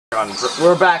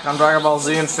We're back on Dragon Ball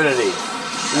Z Infinity.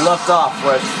 We left off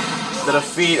with the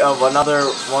defeat of another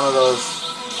one of those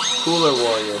cooler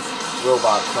warriors,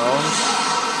 robot clones.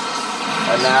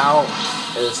 And now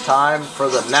it is time for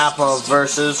the Nappa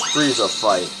versus Frieza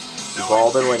fight. You've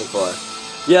all been waiting for it.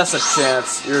 Yes, a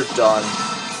chance. You're done.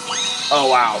 Oh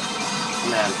wow.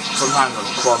 Man, sometimes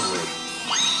I'm clumsy.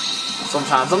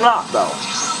 Sometimes I'm not, though.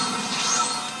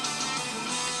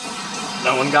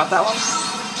 No one got that one?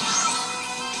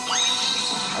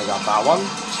 I got that one.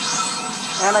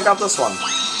 And I got this one.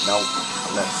 Nope, I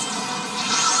missed.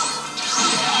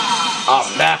 I'm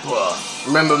Nappa.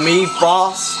 Remember me,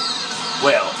 boss?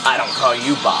 Well, I don't call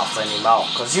you boss anymore,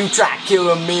 cause you tried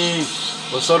killing me.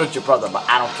 Well, so did your brother, but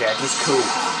I don't care. He's cool.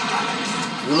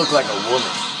 You look like a woman.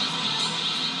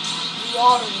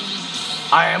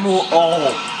 I am. Oh,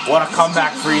 what a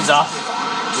comeback, Frieza.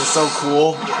 You're so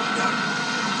cool.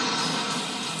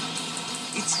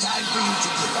 It's time for you to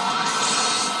give up.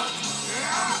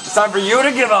 It's time for you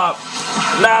to give up.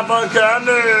 Nappa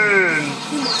Cannon.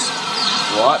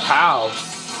 What? How?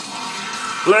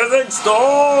 Blazing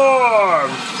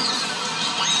Storm.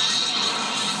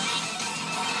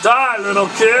 Die, little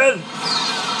kid.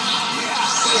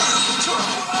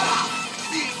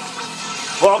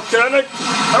 Volcanic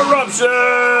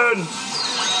eruption.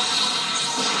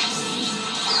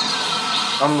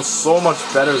 I'm so much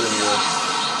better than you.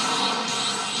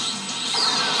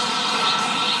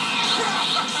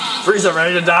 Frieza,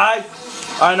 ready to die?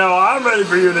 I know I'm ready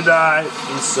for you to die.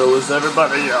 And so is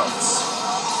everybody else.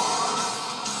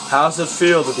 How does it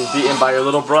feel to be beaten by your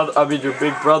little brother, your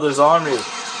big brother's army?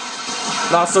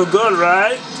 Not so good,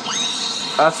 right?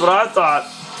 That's what I thought.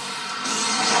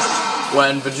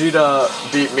 When Vegeta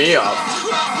beat me up.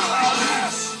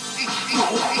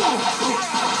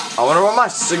 I wonder what my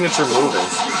signature move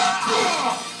is.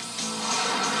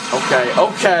 Okay.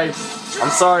 I'm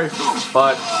sorry,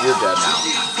 but you're dead now.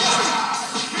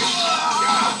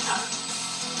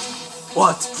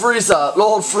 What? Frieza!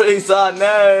 Lord Frieza,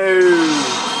 no!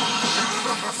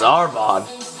 Zarbon,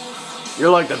 you're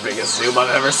like the biggest zoom I've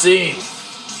ever seen.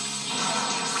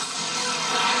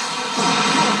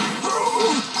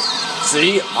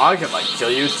 See? I could, kill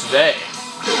you today.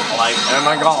 Oh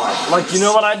my god. You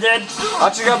know what I did? I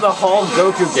took out the whole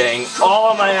Goku gang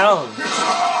all on my own.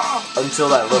 Until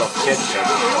that little kid came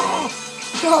to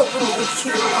kill me.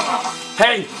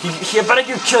 Hey, he better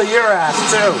you kill your ass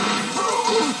too.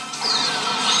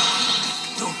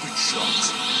 Don't be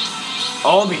shocked.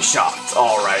 I'll be shocked,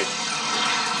 alright.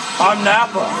 I'm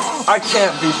Nappa. I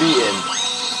can't be beaten.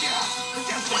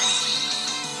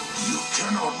 You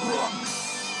cannot run.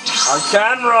 I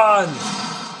can run.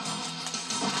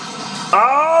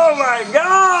 Oh my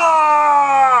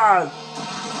god!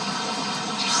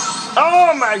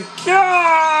 Oh my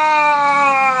god!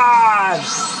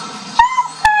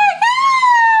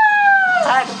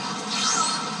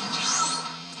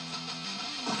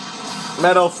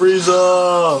 Metal Frieza!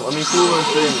 Let me cooler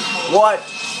thing. What?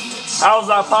 How is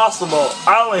that possible?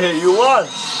 I only hit you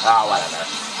once. Ah, whatever.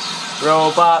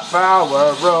 Robot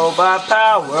power, robot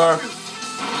power.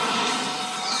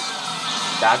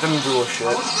 That didn't do a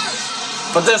shit.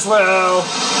 But this will.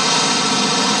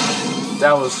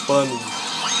 That was funny.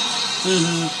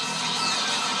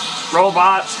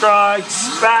 Robot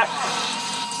strikes back.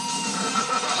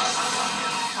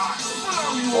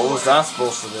 What was that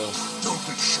supposed to do? Don't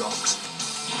be shocked.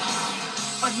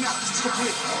 Enough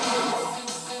complete.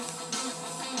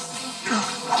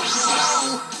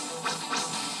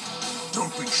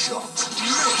 Don't be shocked.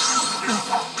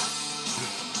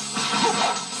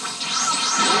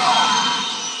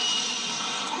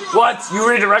 What? You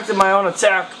redirected my own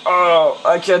attack. Oh,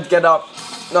 I can't get up.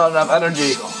 Not enough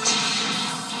energy. Take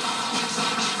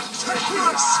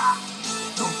this.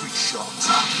 Don't be shocked.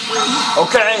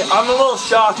 Okay, I'm a little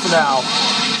shocked now.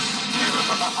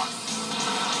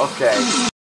 Okay.